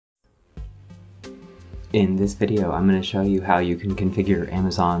In this video, I'm going to show you how you can configure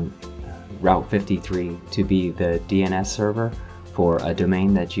Amazon Route 53 to be the DNS server for a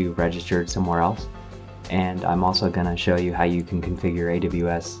domain that you registered somewhere else. And I'm also going to show you how you can configure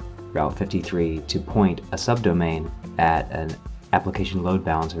AWS Route 53 to point a subdomain at an application load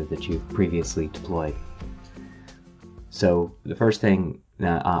balancer that you've previously deployed. So the first thing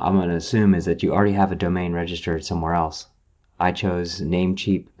that I'm going to assume is that you already have a domain registered somewhere else. I chose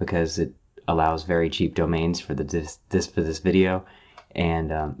Namecheap because it allows very cheap domains for this video,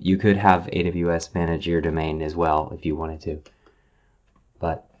 and you could have AWS manage your domain as well if you wanted to.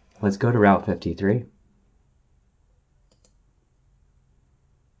 But let's go to Route 53.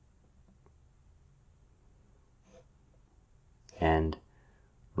 And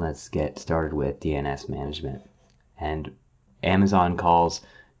let's get started with DNS management. And Amazon calls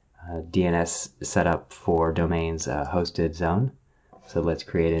DNS setup for domains a hosted zone. So let's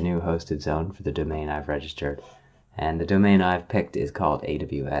create a new hosted zone for the domain I've registered. And the domain I've picked is called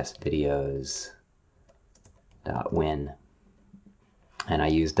awsvideos.win. And I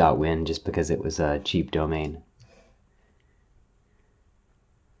used .win just because it was a cheap domain.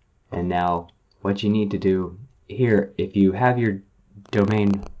 And now what you need to do here, if you have your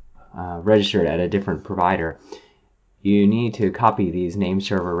domain registered at a different provider, you need to copy these name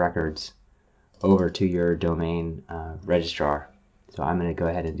server records over to your domain registrar. So I'm going to go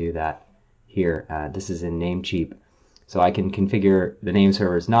ahead and do that here. This is in Namecheap. So I can configure the name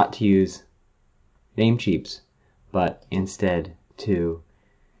servers not to use Namecheap's, but instead to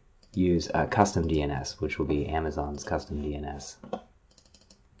use a custom DNS, which will be Amazon's custom DNS.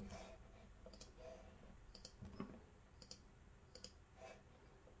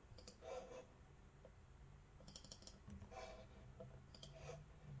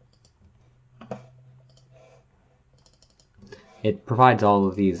 It provides all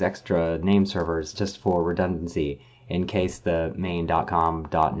of these extra name servers just for redundancy in case the main.com,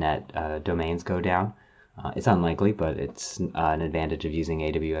 .net domains go down. It's unlikely, but it's an advantage of using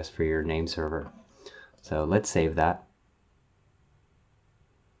AWS for your name server. So let's save that.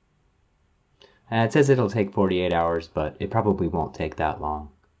 And it says it'll take 48 hours, but it probably won't take that long.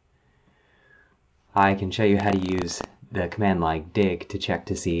 I can show you how to use the command like dig to check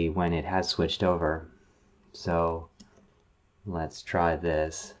to see when it has switched over. So let's try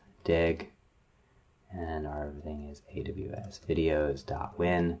this, dig, and our everything is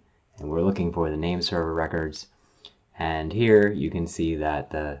awsvideos.win, and we're looking for the name server records. And here you can see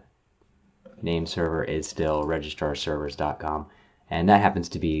that the name server is still registrarservers.com, and that happens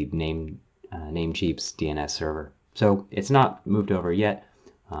to be Namecheap's DNS server. So it's not moved over yet,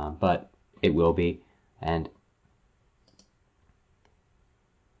 but it will be. And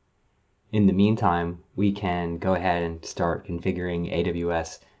in the meantime, we can go ahead and start configuring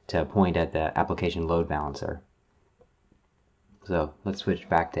AWS to point at the application load balancer. So let's switch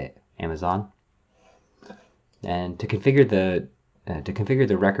back to Amazon. And to configure the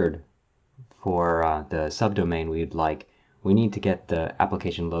record for the subdomain we'd like, we need to get the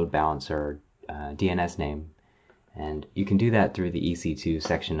application load balancer DNS name. And you can do that through the EC2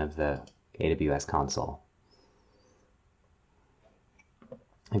 section of the AWS console.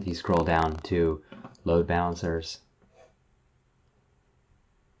 If you scroll down to load balancers,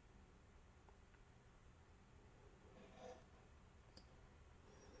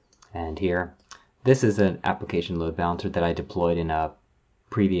 and here, this is an application load balancer that I deployed in a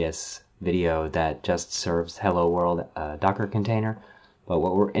previous video that just serves Hello World Docker container. But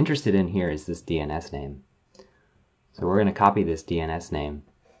what we're interested in here is this DNS name. So we're going to copy this DNS name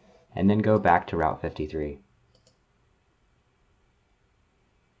and then go back to Route 53.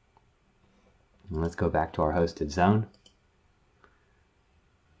 And let's go back to our hosted zone.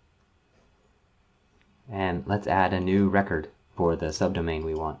 And let's add a new record for the subdomain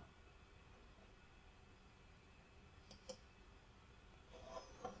we want.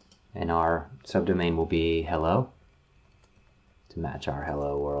 And our subdomain will be hello, to match our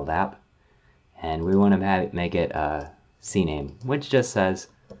Hello World app. And we want to make it a CNAME, which just says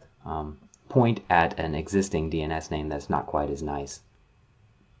point at an existing DNS name that's not quite as nice.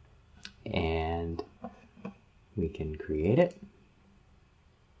 And we can create it.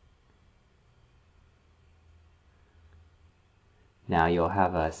 Now you'll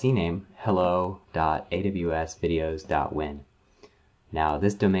have a CNAME hello.awsvideos.win. Now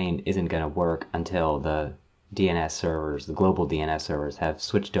this domain isn't going to work until the DNS servers, the global DNS servers, have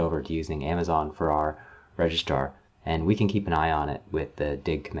switched over to using Amazon for our registrar, and we can keep an eye on it with the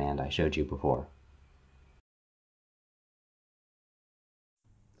dig command I showed you before.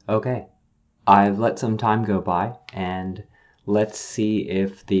 Okay, I've let some time go by, and let's see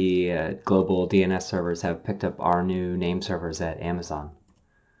if the global DNS servers have picked up our new name servers at Amazon.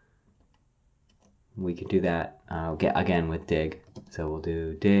 We can do that again with dig. So we'll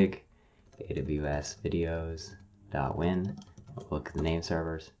do dig AWS videos.win. Look at the name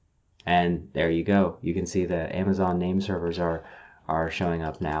servers. And there you go. You can see the Amazon name servers are showing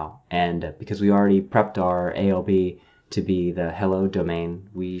up now. And because we already prepped our ALB to be the hello domain,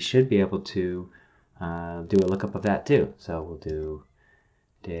 we should be able to do a lookup of that too. So we'll do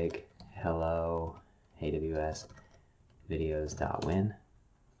dig hello AWS videos.win.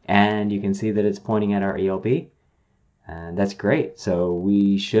 And you can see that it's pointing at our ELB. And that's great. So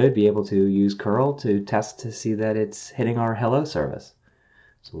we should be able to use curl to test to see that it's hitting our hello service.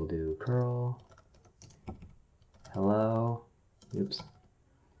 So we'll do curl hello,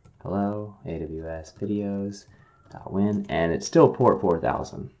 hello AWS videos.win, and it's still port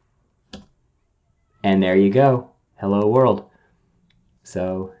 4000. And there you go, hello world.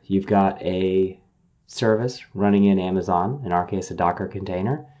 So you've got a service running in Amazon, in our case a Docker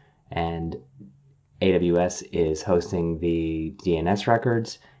container, and AWS is hosting the DNS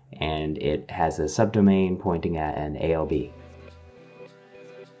records, and it has a subdomain pointing at an ALB.